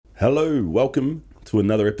Hello, welcome to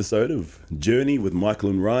another episode of Journey with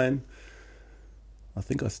Michael and Ryan. I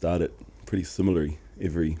think I start it pretty similarly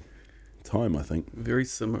every time, I think. Very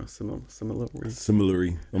similar.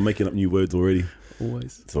 Similarly. I'm making up new words already.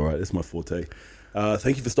 Always. It's all right, that's my forte.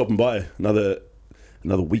 Thank you for stopping by. Another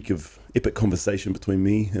week of epic conversation between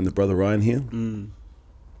me and the brother Ryan here. And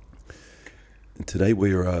today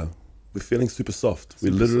we're feeling super soft.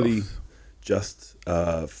 We literally just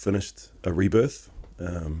finished a Rebirth.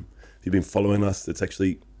 If you've been following us, it's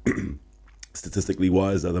actually statistically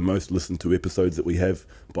wise are the most listened to episodes that we have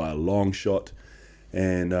by a long shot.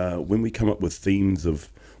 And when we come up with themes of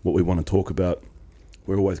what we want to talk about,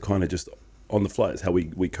 we're always kind of just on the fly. It's how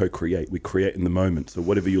we co-create. We create in the moment. So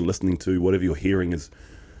whatever you're listening to, whatever you're hearing is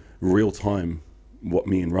real time what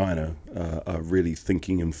me and Ryan are really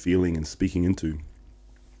thinking and feeling and speaking into.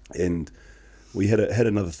 And we had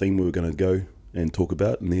another theme we were going to go and talk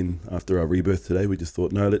about, and then after our rebirth today, we just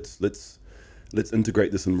thought, no, let's integrate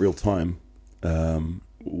this in real time,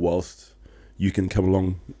 whilst you can come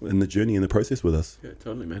along in the journey in the process with us. Yeah,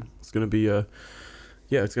 totally, man. It's gonna be a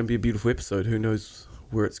beautiful episode. Who knows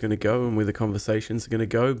where it's gonna go and where the conversations are gonna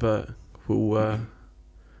go, but we'll I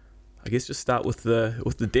guess just start with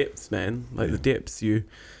the depths, man. The depths. You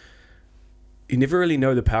never really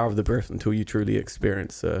know the power of the breath until you truly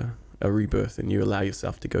experience a rebirth and you allow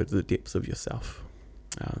yourself to go to the depths of yourself.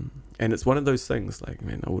 And it's one of those things, like,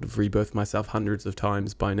 man, I would have rebirthed myself hundreds of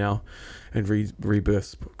times by now and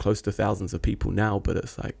rebirthed close to thousands of people now, but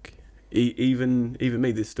it's like, even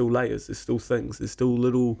me, there's still layers, there's still things, there's still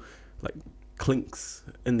little like clinks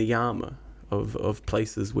in the armor of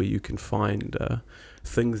places where you can find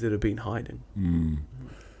things that have been hiding.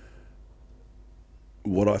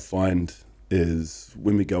 What I find is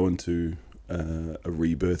when we go into a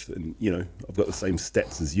rebirth, and I've got the same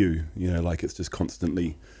stats as you, like it's just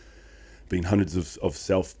constantly been hundreds of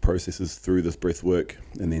self processes through this breath work,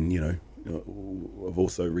 and then I've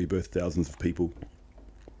also rebirthed thousands of people.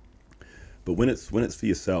 But when it's for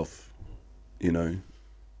yourself, I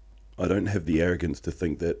don't have the arrogance to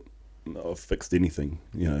think that I've fixed anything,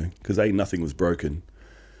 because nothing was broken,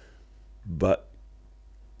 but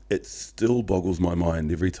it still boggles my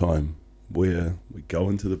mind every time where we go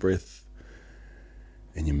into the breath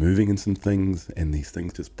and you're moving in some things and these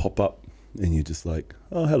things just pop up and you're just like,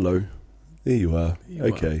 oh, hello, there you are.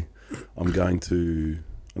 Okay, I'm going to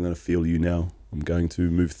feel you now. I'm going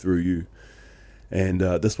to move through you. And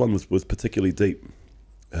this one was particularly deep,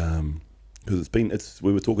 because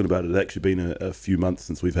we were talking about it. It's actually been a few months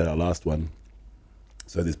since we've had our last one.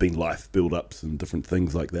 So there's been life build-ups and different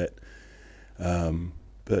things like that.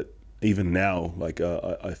 But even now, like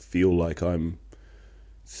I feel like I'm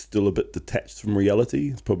still a bit detached from reality.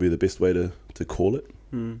 It's probably the best way to call it.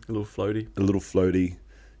 A little floaty.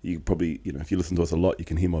 You probably, if you listen to us a lot, you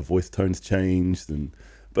can hear my voice tones changed,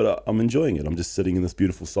 but I'm enjoying it. I'm just sitting in this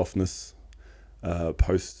beautiful softness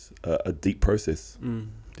post a deep process.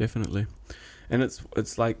 Definitely. And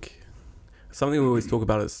it's like something we always talk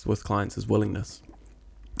about with clients is willingness.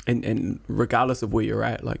 And regardless of where you're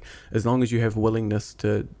at, like as long as you have willingness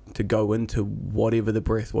to go into whatever the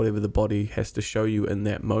breath, whatever the body has to show you in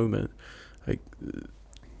that moment, like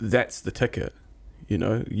that's the ticket.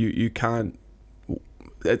 You can't.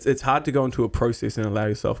 It's hard to go into a process and allow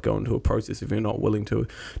yourself go into a process if you're not willing to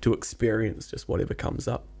experience just whatever comes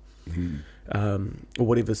up, or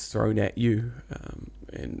whatever's thrown at you.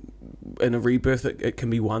 And in a rebirth, it can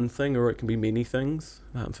be one thing or it can be many things.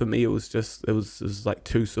 For me, it was like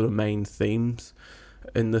two sort of main themes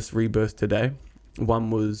in this rebirth today.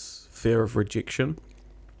 One was fear of rejection,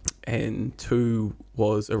 and two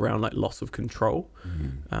was around like loss of control,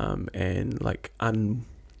 and like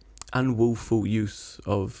unwillful use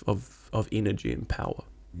of energy and power.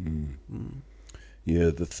 Yeah,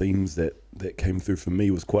 the themes that came through for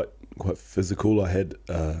me was quite physical. I had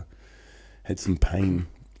some pain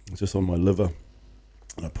just on my liver,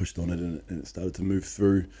 and I pushed on it and it started to move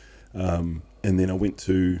through, and then I went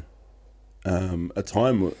to a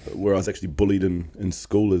time where I was actually bullied in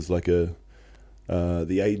school as like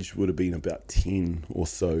the age would have been about 10 or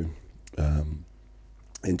so,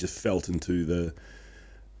 and just felt into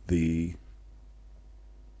the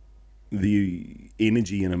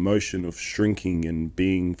energy and emotion of shrinking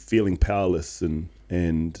and feeling powerless and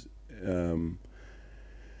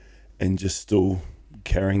just still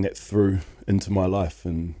carrying that through into my life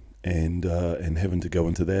and having to go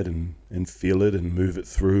into that and feel it and move it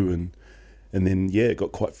through and then it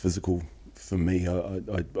got quite physical for me.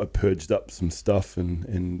 I purged up some stuff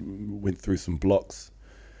and went through some blocks,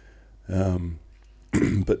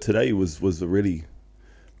 but today was a really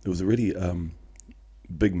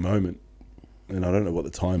big moment and I don't know what the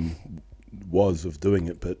time was of doing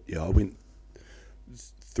it, but yeah, I went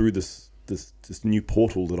through this new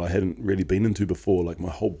portal that I hadn't really been into before. Like my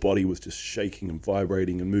whole body was just shaking and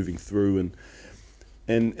vibrating and moving through,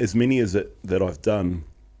 and as many as that I've done,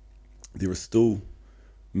 there are still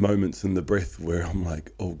moments in the breath where I'm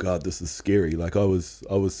like, oh God, this is scary. Like I was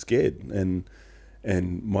scared,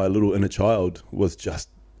 and my little inner child was just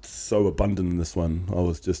so abundant in this one. I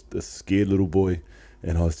was just this scared little boy,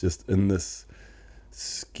 and I was just in this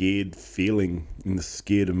scared feeling, in the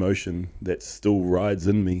scared emotion that still rides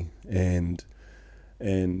in me, and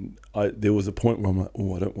there was a point where I'm like,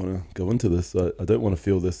 oh, I don't want to go into this. I don't want to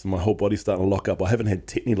feel this. And my whole body's starting to lock up. I haven't had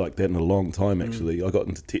tetany like that in a long time, actually. I got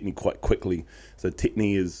into tetany quite quickly. So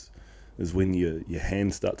tetany is when your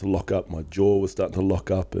hands start to lock up. My jaw was starting to lock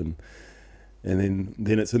up, and then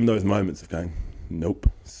it's in those moments of going, nope,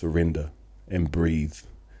 surrender and breathe.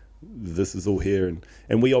 This is all here,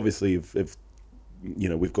 and we obviously have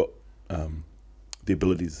we've got the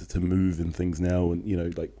abilities to move and things now,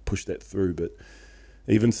 and like push that through. But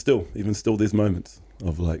even still, there's moments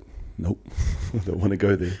of like, nope, I don't want to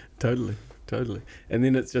go there. Totally. And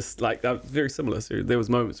then it's just like very similar. So there was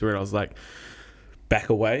moments where I was like, back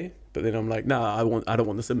away, but then I'm like, no, I don't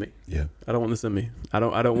want this in me. Yeah, I don't want this in me. I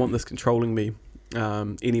don't want this controlling me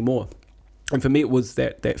anymore. And for me, it was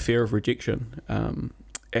that fear of rejection, and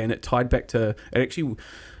it tied back to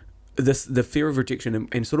the fear of rejection,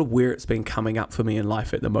 and sort of where it's been coming up for me in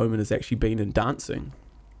life at the moment has actually been in dancing.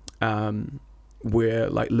 Where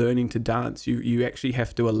like learning to dance, you actually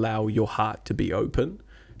have to allow your heart to be open,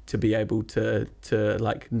 to be able to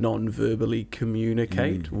like non-verbally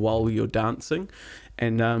communicate while you're dancing.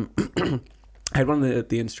 And I had one of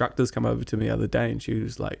the instructors come over to me the other day, and she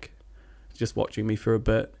was like just watching me for a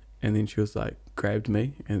bit, and then she was like grabbed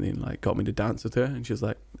me and then like got me to dance with her, and she was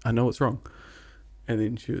like, I know what's wrong. And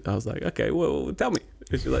then I was like, okay, well, tell me.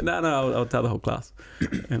 And she was like, no, I'll tell the whole class.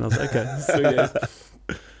 And I was like, okay. So yeah,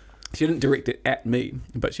 she didn't direct it at me,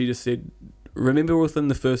 but she just said, remember within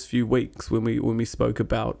the first few weeks when we spoke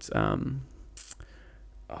about some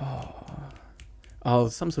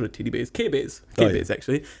sort of teddy bears, Care Bears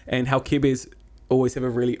actually, and how Care Bears always have a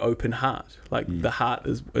really open heart. Like the heart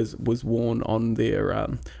was worn on their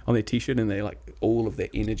t-shirt, and they like all of their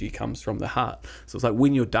energy comes from the heart. So it's like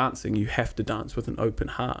when you're dancing, you have to dance with an open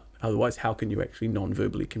heart. Otherwise, how can you actually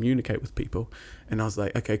non-verbally communicate with people? And I was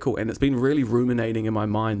like, okay, cool. And it's been really ruminating in my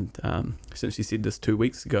mind since she said this 2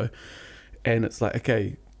 weeks ago. And it's like,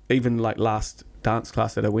 okay, even like last dance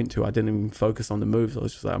class that I went to, I didn't even focus on the moves. I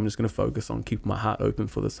was just like, I'm just going to focus on keeping my heart open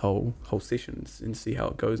for this whole session and see how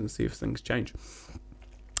it goes and see if things change.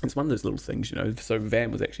 It's one of those little things, So Van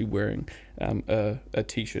was actually wearing a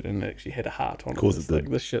t-shirt, and it actually had a heart on it. Of course it did. Like,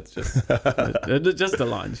 this shit's just it just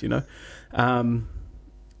aligns,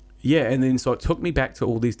 Yeah, and then so it took me back to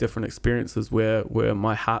all these different experiences where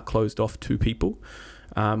my heart closed off to people,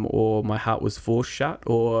 or my heart was forced shut,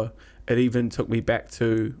 or it even took me back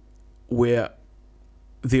to where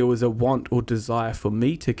there was a want or desire for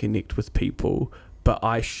me to connect with people, but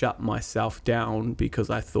I shut myself down because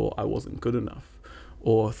I thought I wasn't good enough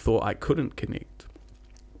or thought I couldn't connect.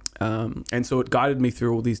 And so it guided me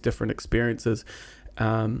through all these different experiences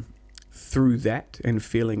through that and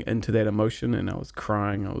feeling into that emotion. And I was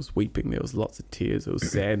crying, I was weeping, there was lots of tears, it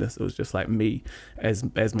was sadness, it was just like me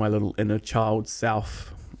as my little inner child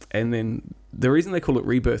self. And then the reason they call it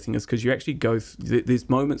rebirthing is because you actually there's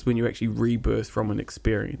moments when you actually rebirth from an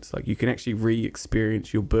experience. Like you can actually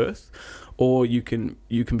re-experience your birth, or you can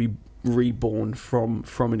be reborn from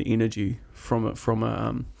an energy, from a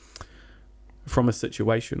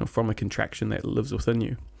situation or from a contraction that lives within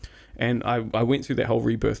you. And I went through that whole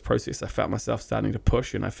rebirth process. I felt myself starting to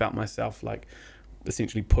push, and I felt myself like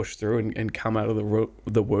essentially push through and come out of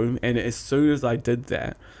the womb. And as soon as I did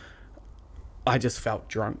that, I just felt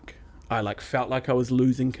drunk. I felt like I was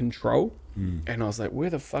losing control, and I was like, where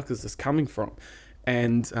the fuck is this coming from?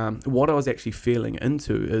 And what I was actually feeling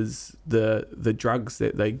into is the drugs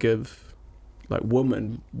that they give like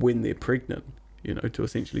women when they're pregnant, to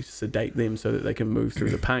essentially sedate them so that they can move through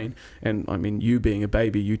the pain. And I mean, you being a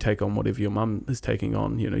baby, you take on whatever your mum is taking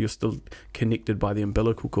on, you're still connected by the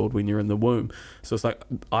umbilical cord when you're in the womb. So it's like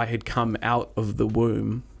I had come out of the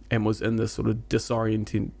womb and was in this sort of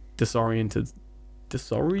disorientated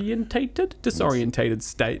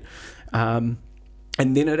state.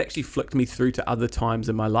 And then it actually flicked me through to other times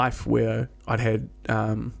in my life where I'd had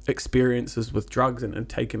experiences with drugs and it had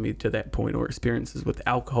taken me to that point, or experiences with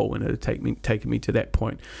alcohol and it had taken me to that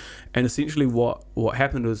point. And essentially what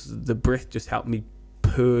happened was the breath just helped me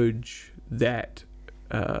purge that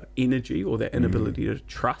energy or that inability to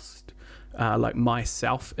trust like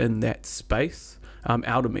myself in that space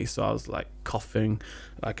out of me. So I was like coughing.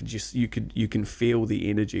 I could just, you can feel the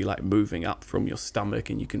energy like moving up from your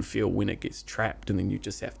stomach, and you can feel when it gets trapped, and then you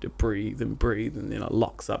just have to breathe, and then it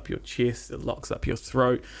locks up your chest, it locks up your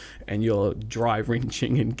throat, and you're dry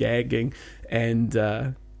wrenching and gagging, and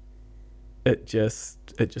it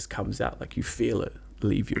just comes out, like you feel it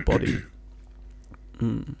leave your body.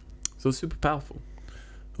 So it's super powerful.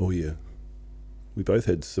 Oh yeah, we both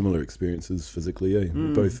had similar experiences physically.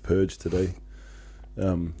 We both purged today.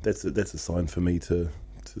 That's a sign for me to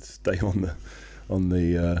stay on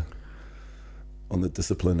the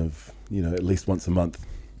discipline of, you know, at least once a month.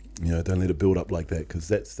 You know, don't let it build up like that, because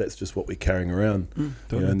that's just what we're carrying around. Totally.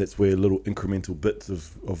 You know, and that's where little incremental bits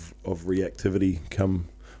of reactivity come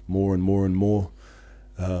more and more and more.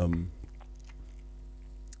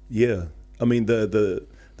 Yeah, I mean the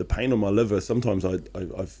pain on my liver, sometimes I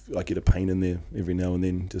get a pain in there every now and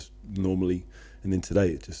then, just normally, and then today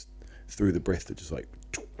it just, through the breath, it just like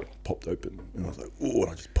popped open, and I was like, oh, and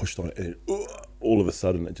I just pushed on it, and all of a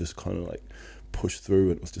sudden it just kind of like pushed through,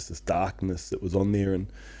 and it was just this darkness that was on there,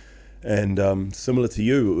 and similar to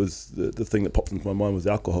you, it was the thing that popped into my mind was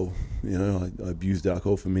alcohol. You know, I abused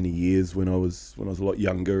alcohol for many years when I was a lot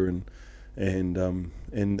younger, and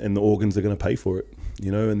the organs are going to pay for it,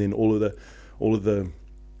 you know, and then all of the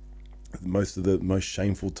most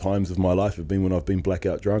shameful times of my life have been when I've been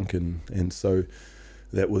blackout drunk, and so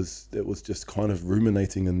that was just kind of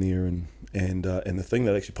ruminating in there, and the thing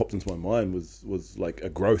that actually popped into my mind was like a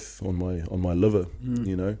growth on my liver,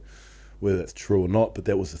 you know, whether that's true or not, but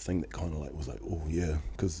that was the thing that kind of like was like, oh yeah,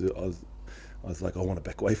 because I was like, I want to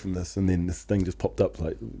back away from this, and then this thing just popped up,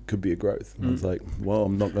 like, it could be a growth, and I was like, well,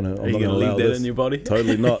 I'm not gonna allow leave that this in your body.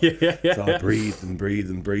 Totally not. Yeah. So I breathed, and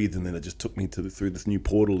then it just took me through this new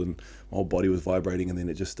portal, and my whole body was vibrating, and then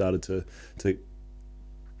it just started to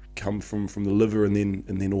come from the liver, and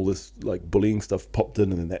then all this like bullying stuff popped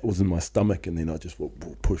in, and then that was in my stomach, and then I just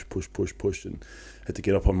push, and had to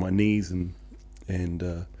get up on my knees and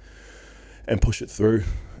push it through,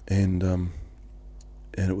 and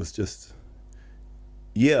it was just.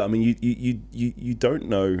 Yeah, I mean, you don't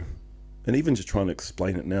know, and even just trying to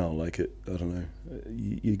explain it now, like I don't know,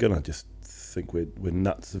 you're gonna just think we're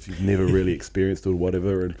nuts if you've never really experienced it or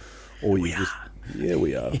whatever, or you just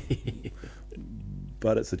we are,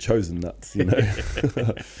 but it's a chosen nuts, you know.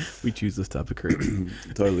 We choose this type of creep.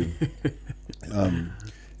 Totally.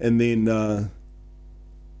 And then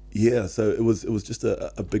so it was just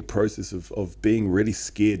a big process of being really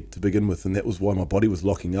scared to begin with, and that was why my body was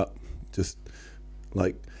locking up, just.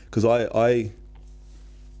 Like, because I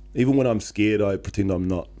even when I'm scared, I pretend I'm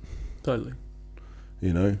not. Totally.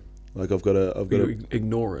 You know, like I've got to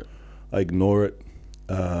ignore it. I ignore it,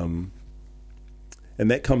 and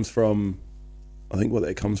that comes from. I think what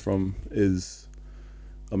that comes from is,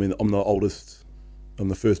 I mean, I'm the oldest, I'm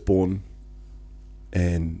the firstborn,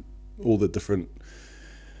 and all the different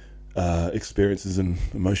experiences and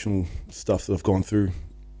emotional stuff that I've gone through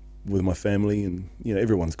with my family, and you know,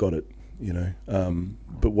 everyone's got it. You know,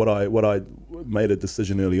 but what I made a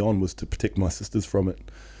decision early on was to protect my sisters from it.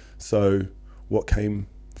 So what came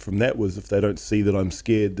from that was, if they don't see that I'm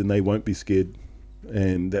scared, then they won't be scared,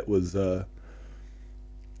 and that was a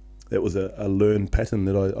learned pattern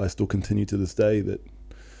that I still continue to this day.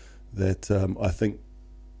 That I think,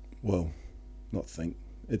 well, not think,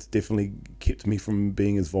 it's definitely kept me from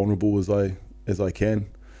being as vulnerable as I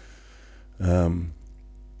can,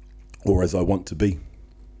 or as I want to be.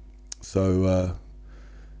 So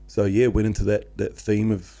yeah, went into that theme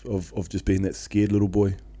of just being that scared little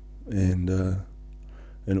boy, and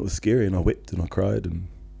it was scary, and I wept and I cried, and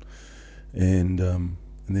then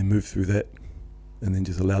moved through that, and then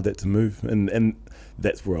just allowed that to move, and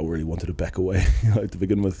that's where I really wanted to back away, you know, to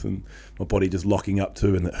begin with, and my body just locking up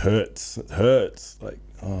to, and it hurts like,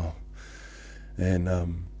 oh,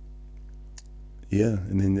 and yeah,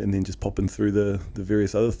 and then just popping through the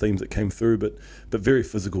various other themes that came through, but very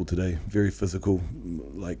physical today, very physical.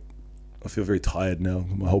 Like, I feel very tired now.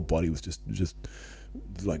 My whole body was just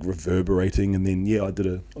like reverberating, and then I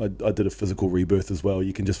did a physical rebirth as well.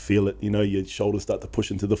 You can just feel it, you know, your shoulders start to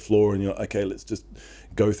push into the floor, and you're like, okay, let's just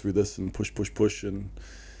go through this and push, and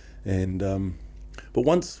but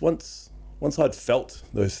once I'd felt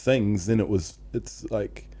those things, then it's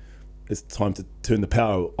like it's time to turn the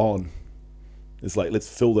power on. It's like, let's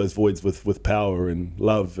fill those voids with power and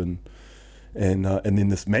love, and then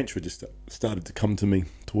this mantra just started to come to me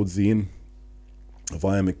towards the end of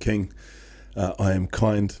I am a king, I am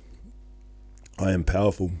kind, I am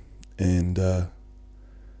powerful, and I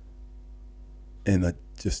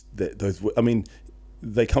just those. I mean,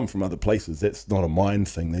 they come from other places. That's not a mind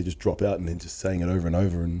thing. They just drop out and then just saying it over and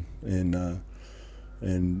over and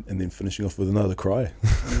then finishing off with another cry.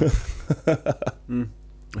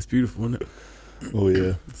 That's beautiful, isn't it? Oh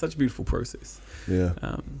yeah, It's such a beautiful process. yeah.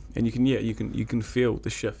 And you can feel the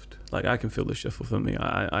shift. Like I can feel the shift within me.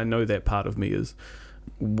 I know that part of me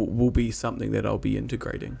will be something that I'll be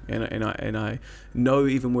integrating, and I know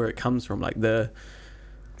even where it comes from. Like it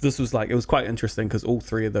was quite interesting because all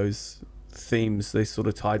three of those themes, they sort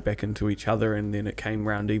of tied back into each other, and then it came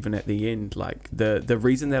round even at the end. Like the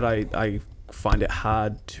reason that I find it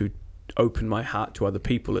hard to open my heart to other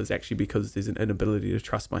people is actually because there's an inability to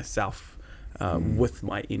trust myself with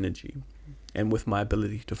my energy and with my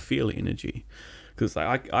ability to feel energy. Because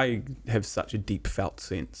I have such a deep felt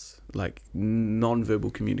sense. Like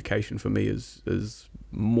non-verbal communication for me is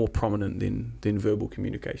more prominent than verbal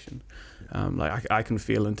communication. Like I can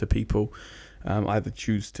feel into people. I either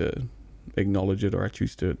choose to acknowledge it or I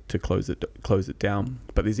choose to close it down.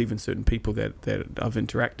 But there's even certain people that I've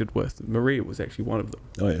interacted with. Maria was actually one of them.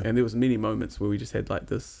 Oh yeah. And there was many moments where we just had like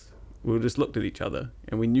this. We just looked at each other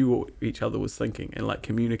and we knew what each other was thinking and like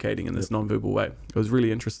communicating in this non-verbal way. It was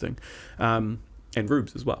really interesting. And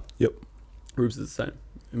Rubes as well. Yep. Rubes is the same.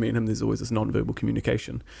 Me and him, there's always this non-verbal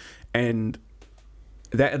communication. And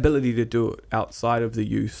that ability to do it outside of the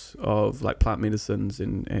use of like plant medicines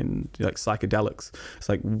and like psychedelics. It's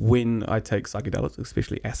like when I take psychedelics,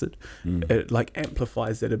 especially acid, it like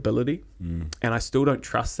amplifies that ability. And I still don't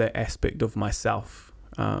trust that aspect of myself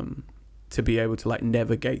to be able to like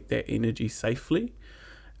navigate that energy safely.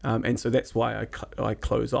 And so that's why I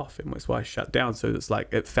close off, and that's why I shut down. So it's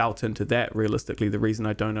like it felt into that. Realistically, the reason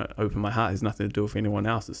I don't open my heart has nothing to do with anyone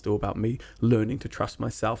else. It's still about me learning to trust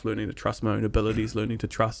myself, learning to trust my own abilities, learning to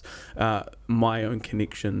trust my own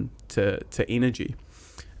connection to energy.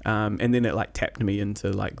 And then it like tapped me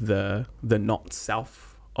into like the not self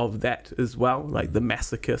of that as well, like the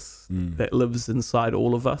masochist that lives inside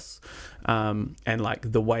all of us, and like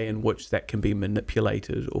the way in which that can be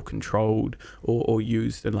manipulated or controlled or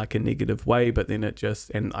used in like a negative way. But then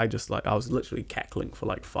I was literally cackling for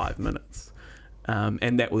like 5 minutes,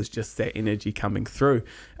 and that was just that energy coming through,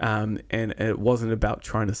 and it wasn't about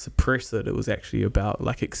trying to suppress it. It was actually about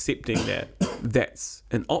like accepting that that's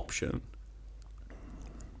an option,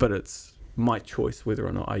 but it's my choice whether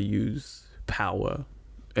or not I use power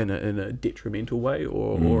in a detrimental way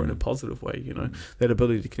or in a positive way. You know, that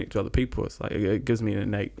ability to connect to other people, it's like it gives me an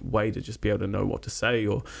innate way to just be able to know what to say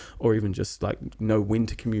or even just like know when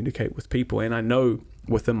to communicate with people. And I know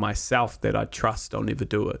within myself that I trust I'll never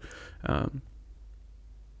do it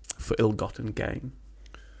for ill-gotten gain.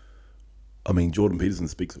 I mean, Jordan Peterson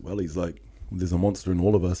speaks it well. He's like, there's a monster in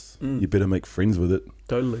all of us. You better make friends with it.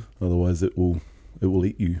 Totally. Otherwise it will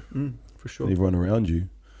eat you. For sure. And everyone around you.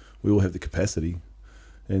 We all have the capacity.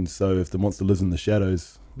 And so if the monster lives in the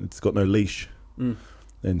shadows, it's got no leash.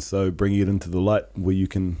 And so bringing it into the light where you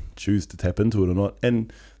can choose to tap into it or not.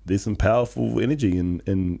 And there's some powerful energy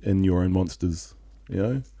in your own monsters, you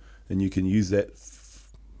know, and you can use that,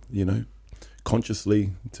 you know,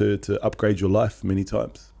 consciously to upgrade your life many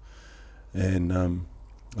times. And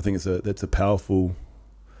I think that's a powerful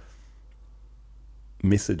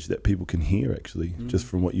message that people can hear actually, just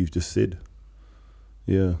from what you've just said.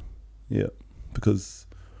 Yeah. Because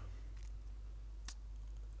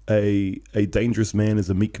a dangerous man is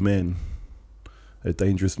a meek man. A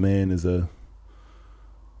dangerous man is a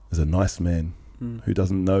nice man who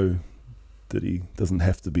doesn't know that he doesn't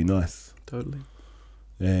have to be nice. Totally.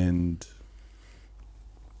 And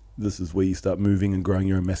this is where you start moving and growing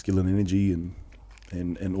your own masculine energy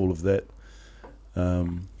and all of that.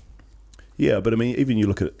 Yeah, but I mean, even you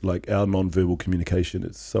look at like our non-verbal communication,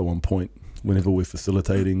 it's so on point. Whenever we're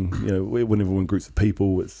facilitating, you know, whenever we're in groups of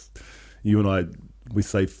people, it's you and I. We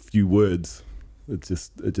say few words. It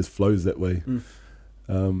just flows that way.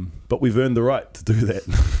 But we've earned the right to do that.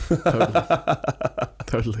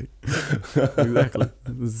 Totally. Exactly.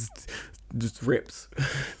 Just reps.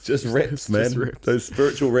 Just reps, man. Just reps. Those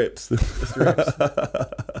spiritual reps. Just reps.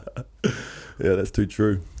 Yeah, that's too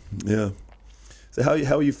true. Yeah. So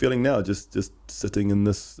how are you feeling now? Just sitting in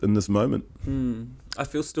this moment. I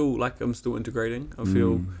feel still like I'm still integrating. I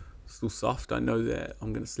feel still soft. I know that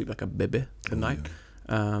I'm going to sleep like a baby tonight.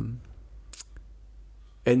 And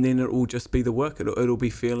then it'll just be the work. It'll be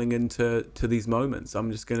feeling into these moments.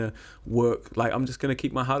 I'm just going to work. Like I'm just going to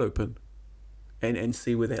keep my heart open and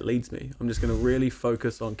see where that leads me. I'm just going to really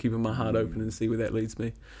focus on keeping my heart open and see where that leads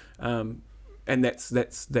me. And that's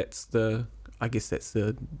the, I guess that's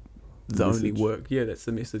the only work. Yeah, that's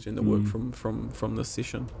the message and the work from this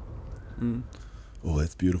session. Oh,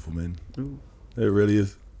 that's beautiful, man. Ooh. It really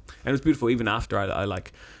is. it was beautiful. Even after I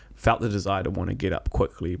like felt the desire to want to get up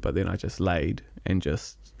quickly, but then I just laid and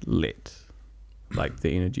just let like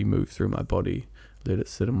the energy move through my body, let it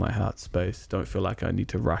sit in my heart space. Don't feel like I need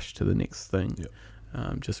to rush to the next thing.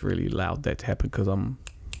 Just really allowed that to happen, because I'm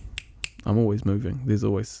always moving. There's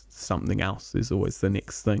always something else. There's always the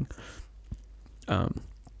next thing.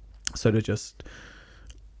 So to just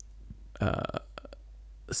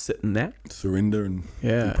sit in that, surrender and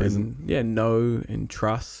be present. and know and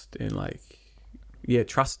trust, and like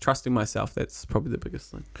trusting myself. That's probably the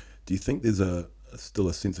biggest thing. Do you think there's still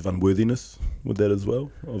a sense of unworthiness with that as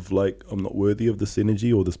well, of like, I'm not worthy of this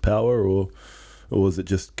energy or this power, or is it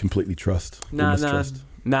just completely trust? Nah,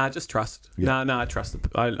 just trust. I trust.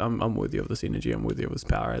 I'm worthy of this energy. I'm worthy of this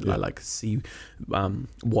power. I like see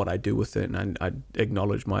what I do with it, and I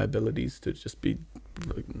acknowledge my abilities to just be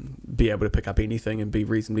able to pick up anything and be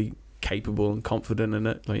reasonably capable and confident in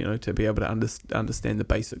it. Like, you know, to be able to understand the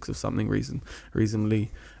basics of something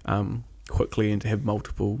reasonably quickly, and to have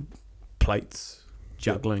multiple plates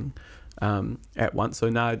juggling at once. So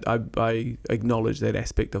now I acknowledge that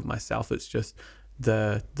aspect of myself. It's just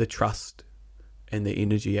the trust and the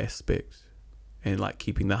energy aspect, and like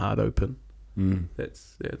keeping the heart open.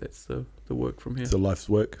 That's the work from here. It's a life's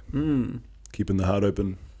work. Keeping the heart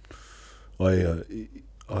open.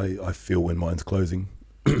 I feel when mine's closing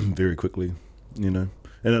very quickly, you know,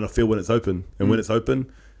 and then I feel when it's open, and when it's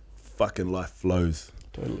open, fucking life flows.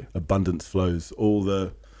 Totally. Abundance flows. All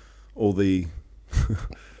the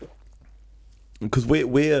because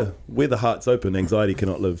where the heart's open, anxiety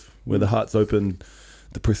cannot live. Where the heart's open,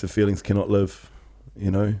 depressive feelings cannot live,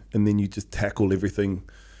 you know. And then you just tackle everything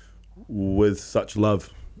with such love,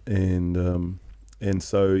 and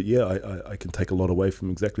so I can take a lot away from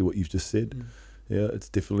exactly what you've just said. Yeah, it's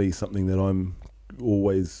definitely something that I'm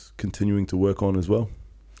always continuing to work on as well.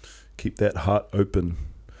 Keep that heart open,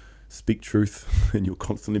 speak truth, and you'll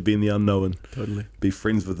constantly be in the unknown. Totally. Be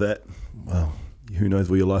friends with that. Well, who knows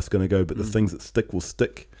where your life's going to go, but the things that stick will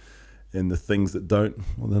stick, and the things that don't,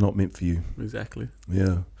 well, they're not meant for you. Exactly.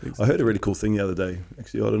 Yeah. I heard a really cool thing the other day.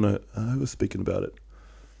 Actually, I don't know who was speaking about it.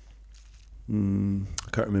 I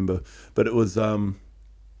can't remember, but it was it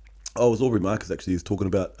was Aubrey Marcus. Actually, he was talking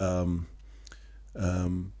about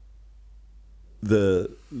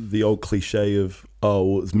the old cliche of, oh,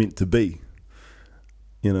 well, it's meant to be,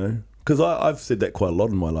 you know, because I've said that quite a lot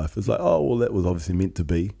in my life. It's like, oh, well, that was obviously meant to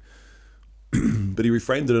be. But he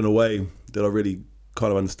reframed it in a way that I really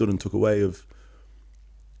kind of understood and took away of,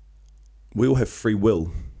 we all have free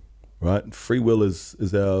will, right? Free will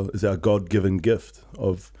is our God-given gift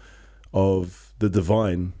of the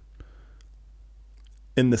divine,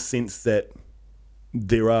 in the sense that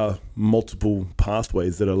there are multiple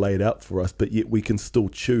pathways that are laid out for us, but yet we can still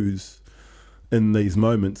choose in these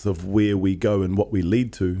moments of where we go and what we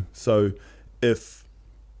lead to. So if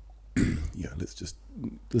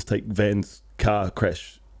let's take Van's car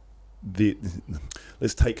crash.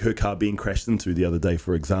 Let's take her car being crashed into the other day,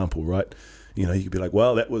 for example, right? You know, you could be like,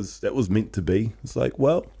 well, that was meant to be. It's like,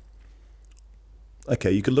 well,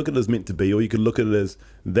 okay, you could look at it as meant to be, or you could look at it as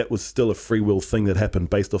that was still a free will thing that happened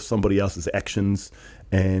based off somebody else's actions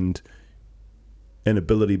and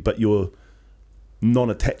ability, but your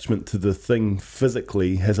non-attachment to the thing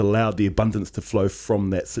physically has allowed the abundance to flow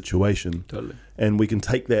from that situation. Totally. And we can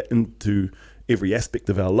take that into every aspect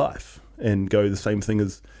of our life and go the same thing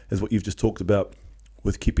as what you've just talked about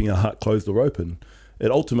with keeping our heart closed or open.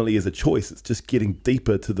 It ultimately is a choice. It's just getting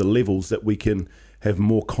deeper to the levels that we can have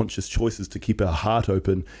more conscious choices to keep our heart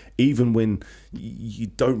open, even when you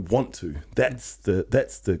don't want to. That's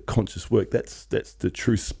the conscious work. That's the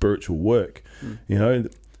true spiritual work. You know,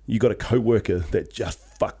 you got a coworker that just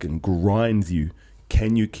fucking grinds you.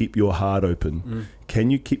 Can you keep your heart open?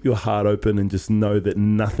 Can you keep your heart open and just know that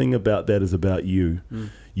nothing about that is about you?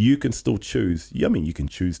 You can still choose. I mean, you can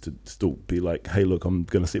choose to still be like, hey, look, I'm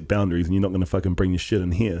going to set boundaries and you're not going to fucking bring your shit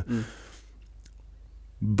in here.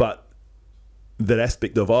 But that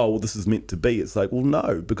aspect of, oh, well, this is meant to be. It's like, well,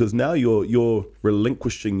 no, because now you're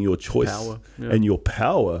relinquishing your choice and your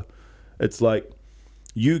power. It's like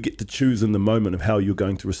you get to choose in the moment of how you're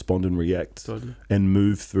going to respond and react and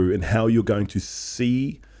move through, and how you're going to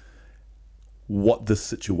see what this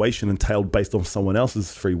situation entailed based on someone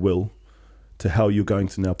else's free will to how you're going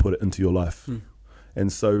to now put it into your life.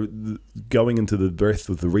 And so going into the breath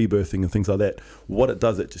with the rebirthing and things like that, what it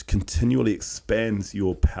does, it just continually expands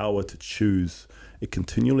your power to choose. It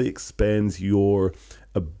continually expands your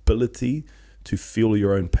ability to feel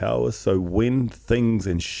your own power. So when things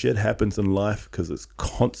and shit happens in life, because it's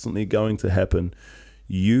constantly going to happen,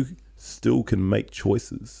 you still can make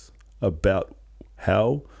choices about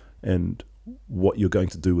how and what you're going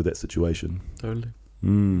to do with that situation. Totally.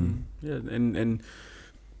 Yeah, and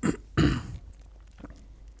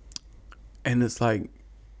and it's like,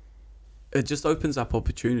 it just opens up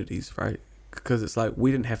opportunities, right? Because it's like,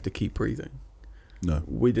 we didn't have to keep breathing. No.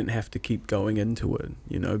 We didn't have to keep going into it,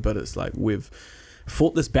 you know, but it's like, we've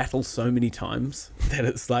fought this battle so many times that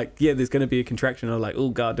it's like, yeah, there's going to be a contraction. I'm like, oh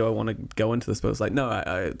God, do I want to go into this? But it's like, no,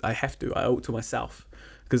 I have to. I owe it to myself,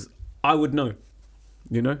 because I would know,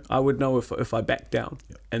 you know, I would know if I backed down.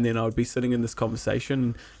 Yep. And then I would be sitting in this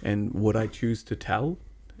conversation, and would I choose to tell?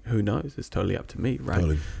 Who knows? It's totally up to me, right?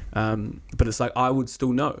 Totally. But it's like, I would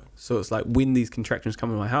still know. So it's like, when these contractions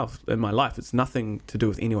come in my life, it's nothing to do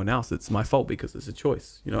with anyone else. It's my fault, because it's a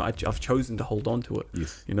choice. You know, I've chosen to hold on to it.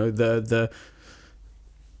 Yes. You know, the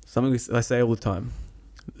something I say all the time,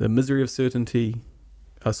 the certainty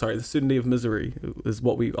of misery is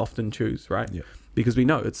what we often choose, right? Yeah. Because we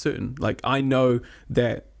know it's certain. Like, I know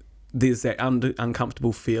that there's that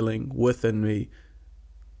uncomfortable feeling within me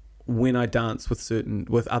when I dance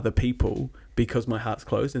with other people, because my heart's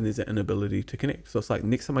closed and there's an inability to connect. So it's like,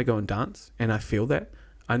 next time I go and dance and I feel that,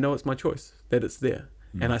 I know it's my choice, that it's there.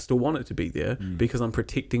 And I still want it to be there, because I'm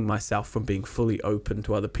protecting myself from being fully open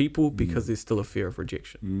to other people, because there's still a fear of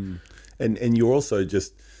rejection. And you're also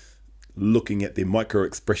just looking at their micro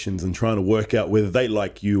expressions and trying to work out whether they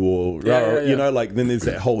like you or you know, like, then there's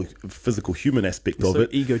that whole physical human aspect of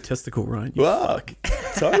it. Egotistical, Ryan. Well,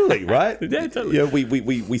 totally, right? Yeah, totally. Yeah,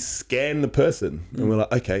 we scan the person and we're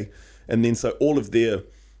like, okay, and then so all of their,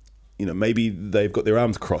 you know, maybe they've got their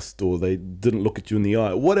arms crossed, or they didn't look at you in the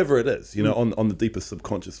eye, whatever it is, you know, on the deepest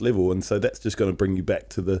subconscious level. And so that's just going to bring you back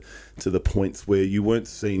to the points where you weren't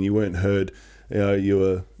seen, you weren't heard, you know,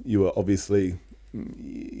 you were obviously,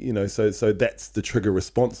 you know, so that's the trigger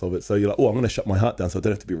response of it. So you're like, oh, I'm going to shut my heart down so I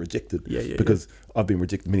don't have to be rejected, because I've been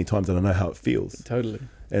rejected many times and I know how it feels. Totally.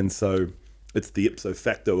 And so it's the ipso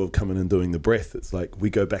facto of coming and doing the breath. It's like, we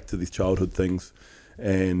go back to these childhood things,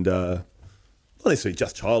 and not necessarily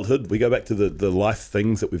just childhood, we go back to the life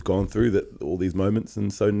things that we've gone through, that all these moments.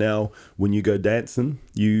 And so now when you go dancing,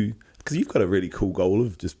 because you've got a really cool goal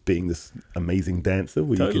of just being this amazing dancer,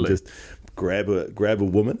 where you can just grab a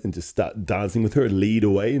woman and just start dancing with her and lead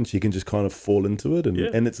away, and she can just kind of fall into it.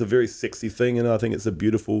 And it's a very sexy thing, and I think it's a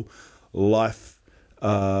beautiful life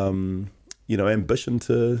you know, ambition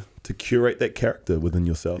to curate that character within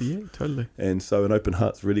yourself. Yeah, totally. And so an open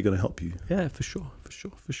heart's really going to help you. Yeah, for sure.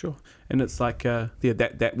 And it's like,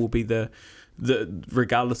 that will be the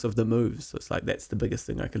regardless of the moves. It's like, that's the biggest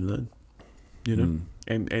thing I can learn, you know.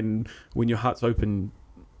 And when your heart's open,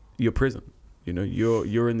 you're present. You know,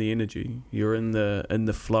 you're in the energy, you're in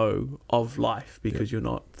the flow of life, because you're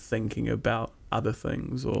not thinking about other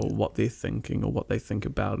things, or what they're thinking, or what they think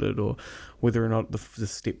about it, or whether or not the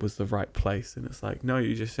step was the right place. And it's like, no,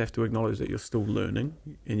 you just have to acknowledge that you're still learning,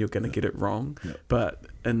 and you're going to get it wrong. But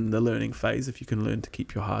in the learning phase, if you can learn to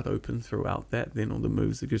keep your heart open throughout that, then all the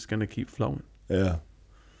moves are just going to keep flowing. Even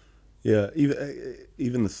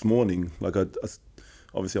this morning, like I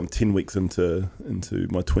obviously I'm 10 weeks into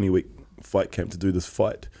my 20-week fight camp to do this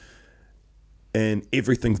fight, and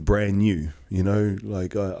everything's brand new, you know.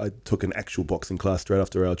 Like I took an actual boxing class straight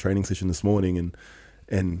after our training session this morning,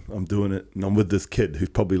 and I'm doing it, and I'm with this kid who's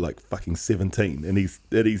probably like fucking 17, and he's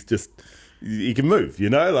just, he can move, you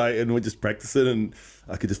know, like, and we're just practicing, and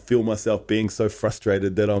I could just feel myself being so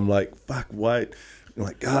frustrated that I'm like, fuck, why,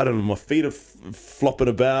 like, God, and my feet are flopping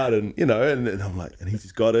about, and you know, and I'm like, and he's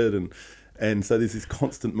just got it, and so there's these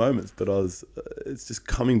constant moments, but it's just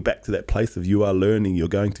coming back to that place of, you are learning, you're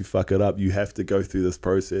going to fuck it up, you have to go through this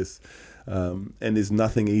process, and there's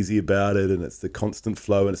nothing easy about it, and it's the constant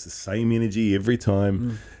flow, and it's the same energy every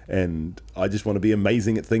time, and I just want to be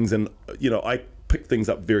amazing at things, and you know, I pick things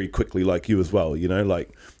up very quickly, like you as well, you know, like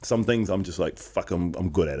some things I'm just like, fuck, I'm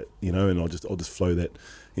good at it, you know, and I'll just flow that,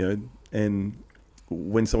 you know, and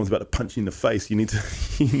when someone's about to punch you in the face, you need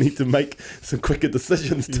to make some quicker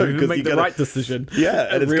decisions too. You make the right decision. Yeah,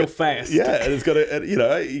 and it's real fast. Yeah, and it's got to, you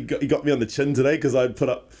know, he got me on the chin today because I put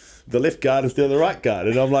up the left guard instead of the right guard,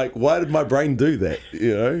 and I'm like, why did my brain do that?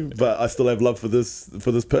 You know, but I still have love for this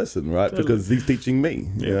person, right? Totally. Because he's teaching me.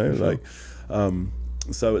 You know, sure. Like,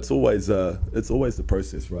 so it's always the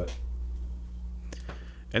process, right?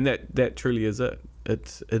 And that truly is it.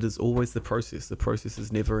 It is always the process. The process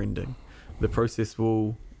is never ending. The process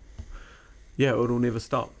it'll never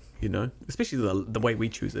stop, you know, especially the way we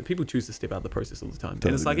choose it. People choose to step out of the process all the time. Totally.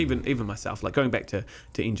 And it's like, even myself, like going back to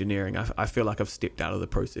engineering, I feel like I've stepped out of the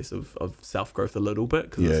process of self-growth a little bit,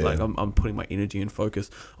 because it's like I'm putting my energy and focus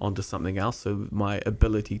onto something else. So my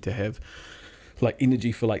ability to have like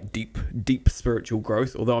energy for like deep spiritual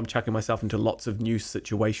growth, although I'm chucking myself into lots of new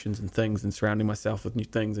situations and things and surrounding myself with new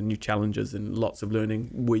things and new challenges and lots of learning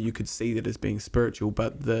where you could see that as being spiritual,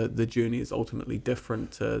 but the journey is ultimately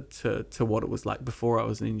different to what it was like before I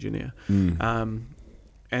was an engineer.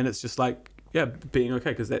 And it's just like, yeah, being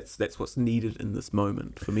okay, because that's what's needed in this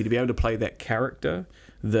moment for me to be able to play that character.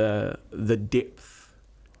 The depth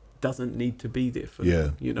doesn't need to be there for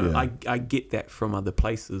me. You know, I get that from other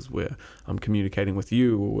places where I'm communicating with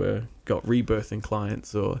you, or we're got rebirthing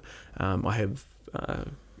clients, or I have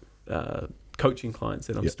coaching clients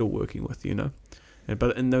that I'm still working with, you know.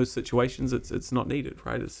 But in those situations, it's not needed,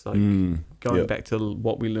 right? It's like going back to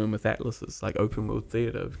what we learn with Atlas. It's like open world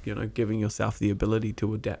theatre, you know, giving yourself the ability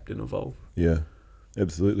to adapt and evolve. Yeah,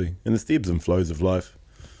 absolutely. And it's the ebbs and flows of life.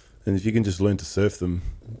 And if you can just learn to surf them,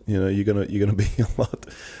 you know, you're gonna be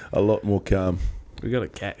a lot more calm. We got a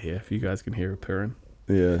cat here. If you guys can hear her purring.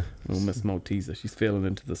 Yeah, little Miss Malteser. She's feeling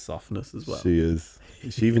into the softness as well. She is.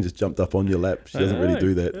 She even just jumped up on your lap. She doesn't really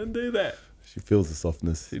do that. Don't do that. She feels the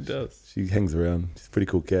softness. She does. She hangs around. She's a pretty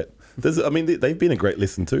cool cat. I mean, they've been a great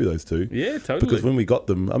lesson too, those two. Yeah, totally. Because when we got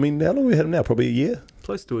them, I mean, how long have we had them now? Probably a year?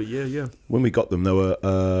 Close to a year, yeah. When we got them, they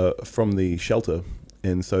were from the shelter.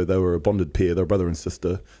 And so they were a bonded pair. They were brother and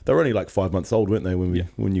sister. They were only like 5 months old, weren't they,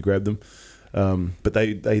 when you grabbed them? But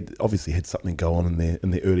they obviously had something go on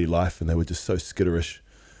in their early life, and they were just so skitterish.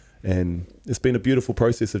 And it's been a beautiful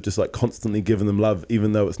process of just like constantly giving them love,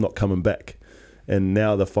 even though it's not coming back. And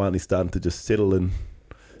now they're finally starting to just settle in,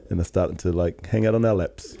 and they're starting to like hang out on our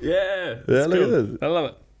laps. Yeah, look cool. At this. I love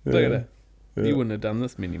it. Look at that. Yeah. You wouldn't have done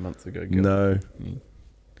this many months ago, girl.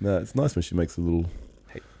 No, it's nice when she makes a little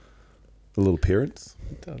appearance.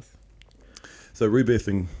 It does. So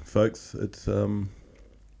rebirthing, folks. It's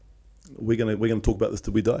we're gonna talk about this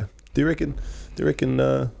till we die. Do you reckon?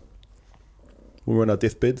 When we're on our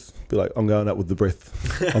deathbeds, be like, I'm going up with the breath.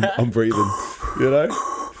 I'm breathing. You know.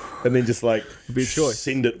 And then just like be a choice.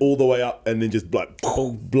 Send it all the way up, and then just like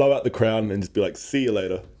blow out the crown, and just be like, see you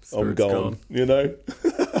later. Spirit's I'm gone. You know.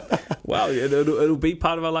 Wow, it'll be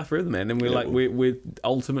part of our life forever, man. And we're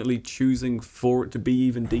ultimately choosing for it to be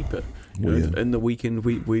even deeper. You know, in the weekend,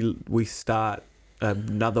 we start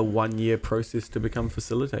another 1 year process to become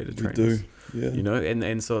facilitator trainers. We do, yeah. You know,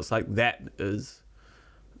 and so it's like that is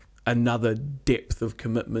another depth of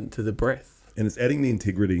commitment to the breath. And it's adding the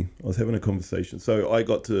integrity. I was having a conversation. So I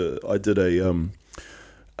got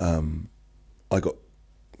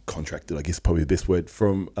contracted, I guess probably the best word,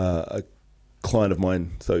 from a client of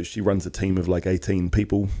mine. So she runs a team of like 18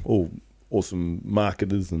 people, all awesome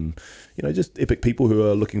marketers and, you know, just epic people who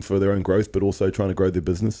are looking for their own growth, but also trying to grow their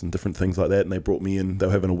business and different things like that. And they brought me in. They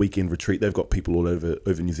were having a weekend retreat. They've got people all over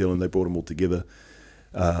New Zealand. They brought them all together.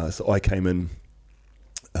 So I came in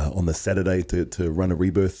on the Saturday to run a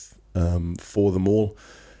rebirth for them all,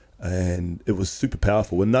 and it was super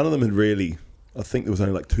powerful. And none of them had really, I think there was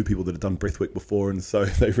only like 2 people that had done breathwork before, and so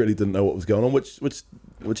they really didn't know what was going on,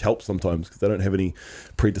 which helps sometimes because they don't have any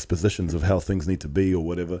predispositions of how things need to be or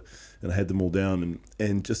whatever. And I had them all down,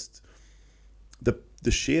 and just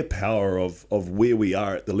the sheer power of where we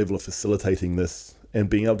are at the level of facilitating this and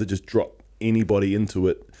being able to just drop anybody into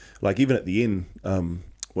it. Like even at the end,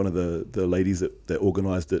 one of the ladies that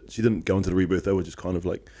organised it, she didn't go into the rebirth. They were just kind of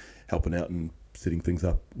like helping out and setting things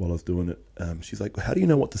up while I was doing it. She's like, how do you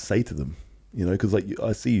know what to say to them? You know, because like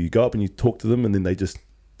I see you go up and you talk to them, and then they just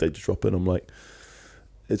drop in. I'm like,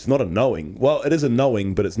 it's not a knowing. Well, it is a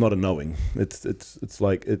knowing, but it's not a knowing. It's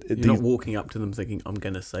like you're not walking up to them thinking, I'm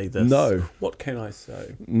going to say this. No. What can I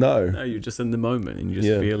say? No, you're just in the moment and you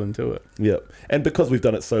just feel into it. Yeah, and because we've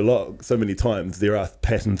done it so many times, there are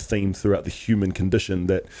pattern themes throughout the human condition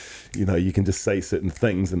that, you know, you can just say certain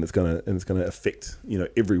things and it's gonna affect, you know,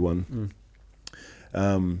 everyone.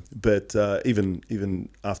 But even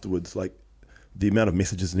afterwards, like, the amount of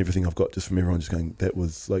messages and everything I've got just from everyone just going, that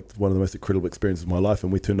was like one of the most incredible experiences of my life,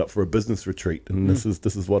 and we turned up for a business retreat, and this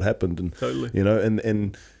is what happened, and totally, you know,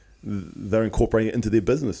 and they're incorporating it into their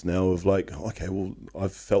business now of like, okay, well,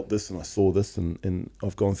 I've felt this and I saw this and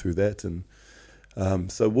I've gone through that, and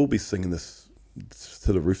so we'll be singing this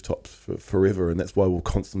to the rooftops forever, and that's why we'll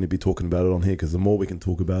constantly be talking about it on here, because the more we can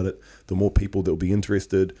talk about it, the more people that will be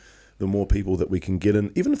interested, the more people that we can get in,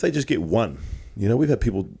 even if they just get one. You know, we've had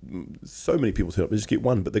so many people turn up, they just get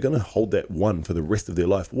one, but they're going to hold that one for the rest of their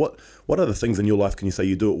life. What other things in your life can you say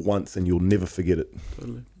you do it once and you'll never forget it?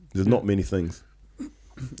 Totally. There's not many things.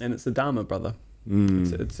 And it's the Dharma, brother.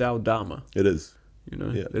 It's our Dharma. It is. You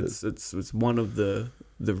know, it's one of the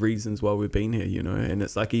reasons why we've been here, you know, and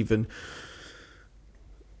it's like even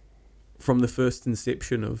from the first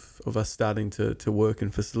inception of us starting to work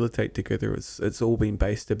and facilitate together, it's all been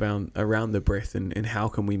based around the breath and how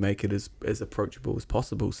can we make it as approachable as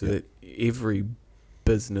possible, so that every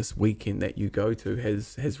business weekend that you go to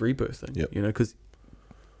has rebirthing. You know, because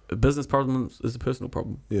a business problem is a personal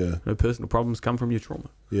problem. Personal problems come from your trauma.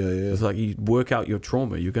 It's like you work out your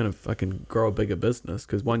trauma, you're going to fucking grow a bigger business,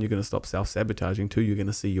 because 1, you're going to stop self-sabotaging, 2, you're going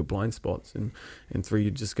to see your blind spots, and 3,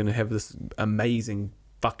 you're just going to have this amazing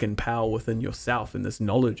fucking power within yourself and this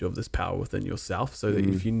knowledge of this power within yourself, so that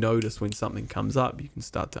if you notice when something comes up, you can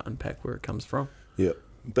start to unpack where it comes from.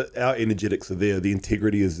 But our energetics are there, the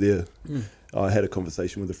integrity is there. I had a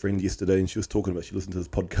conversation with a friend yesterday, and she was talking about, she listened to this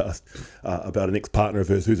podcast about an ex-partner of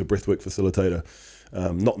hers who's a breathwork facilitator,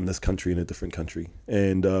 not in this country, in a different country.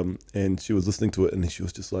 And she was listening to it, and she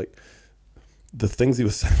was just like, the things he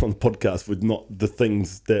was saying on the podcast were not the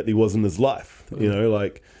things that he was in his life, you know,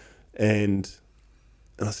 like, and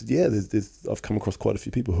I said, yeah, I've come across quite a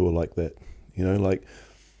few people who are like that, you know, like,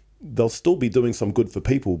 they'll still be doing some good for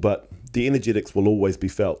people, but the energetics will always be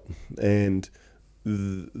felt. And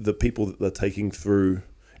the people that they're taking through,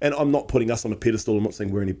 and I'm not putting us on a pedestal, I'm not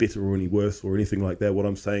saying we're any better or any worse or anything like that. What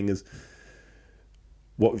I'm saying is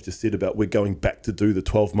what we've just said about we're going back to do the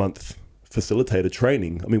 12-month facilitator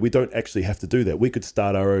training. I mean, we don't actually have to do that. We could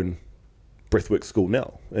start our own breathwork school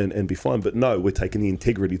now and be fine. But no, we're taking the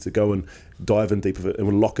integrity to go and dive in deep of it, and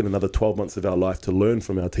we're locking another 12 months of our life to learn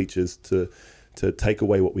from our teachers, to take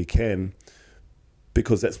away what we can,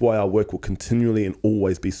 because that's why our work will continually and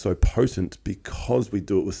always be so potent, because we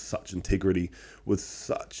do it with such integrity, with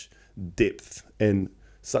such depth and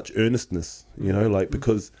such earnestness, you know, like,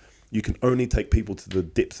 because you can only take people to the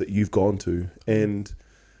depths that you've gone to. And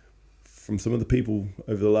from some of the people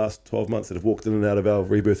over the last 12 months that have walked in and out of our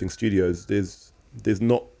rebirthing studios, there's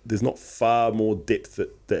not far more depth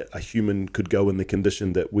that a human could go in the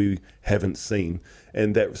condition that we haven't seen.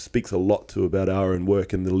 And that speaks a lot to about our own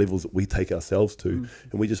work and the levels that we take ourselves to.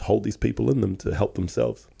 And we just hold these people in them to help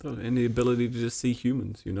themselves. And the ability to just see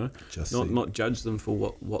humans, you know, not judge them for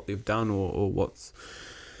what they've done or what's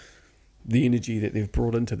the energy that they've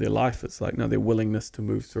brought into their life. It's like, no, their willingness to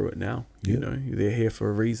move through it now. You know, they're here for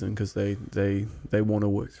a reason, because they want to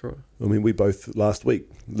work through it. I mean, we both last week,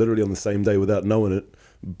 literally on the same day without knowing it,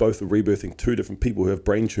 both are rebirthing 2 different people who have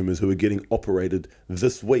brain tumors who are getting operated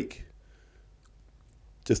this week,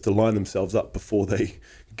 just to line themselves up before they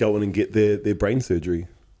go in and get their brain surgery.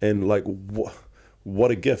 And like,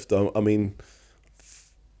 what a gift. I mean,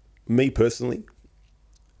 me personally,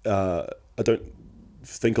 I don't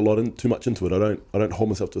think a lot too much into it. I don't hold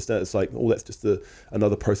myself to a standard. It's like, oh, that's just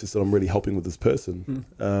another process that I'm really helping with this person.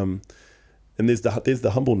 And there's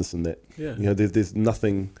the humbleness in that. You know, there's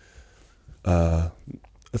nothing.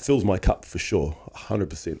 It fills my cup for sure,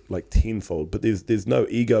 100%, like tenfold. But there's no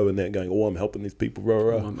ego in that going, oh, I'm helping these people.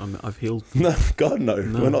 I've healed. No, God, no.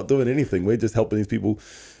 We're not doing anything. We're just helping these people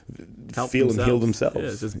feel and heal themselves.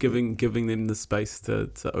 Yeah, just giving them the space to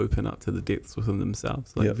open up to the depths within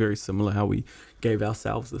themselves. Like very similar how we gave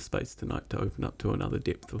ourselves the space tonight to open up to another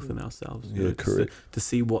depth within ourselves. You know, correct. To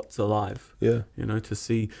see what's alive. You know, to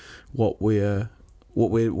see what we're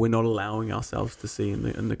not allowing ourselves to see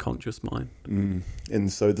in the conscious mind.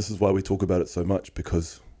 And so this is why we talk about it so much,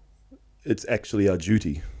 because it's actually our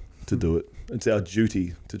duty to do it. It's our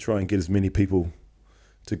duty to try and get as many people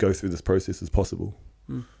to go through this process as possible.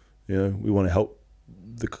 You know, we want to help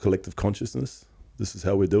the collective consciousness. This is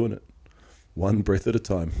how we're doing it. One breath at a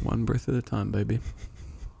time. One breath at a time, baby.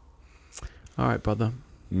 All right, brother.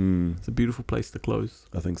 It's a beautiful place to close.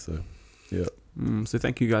 I think so. Yeah. So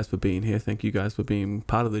thank you guys for being here. Thank you guys for being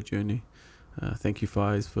part of the journey. Thank you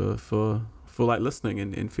guys for like listening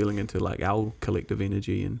and feeling into like our collective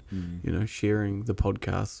energy and you know, sharing the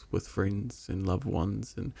podcast with friends and loved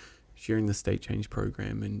ones, and sharing the state change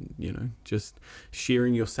program, and you know, just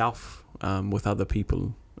sharing yourself with other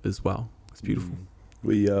people as well. It's beautiful.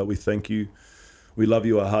 We thank you. We love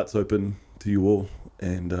you. Our heart's open to you all,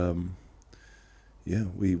 and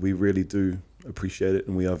we really do appreciate it,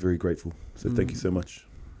 and we are very grateful. So thank you so much.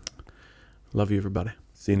 Love you, everybody.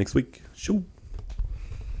 See you next week. Shoo.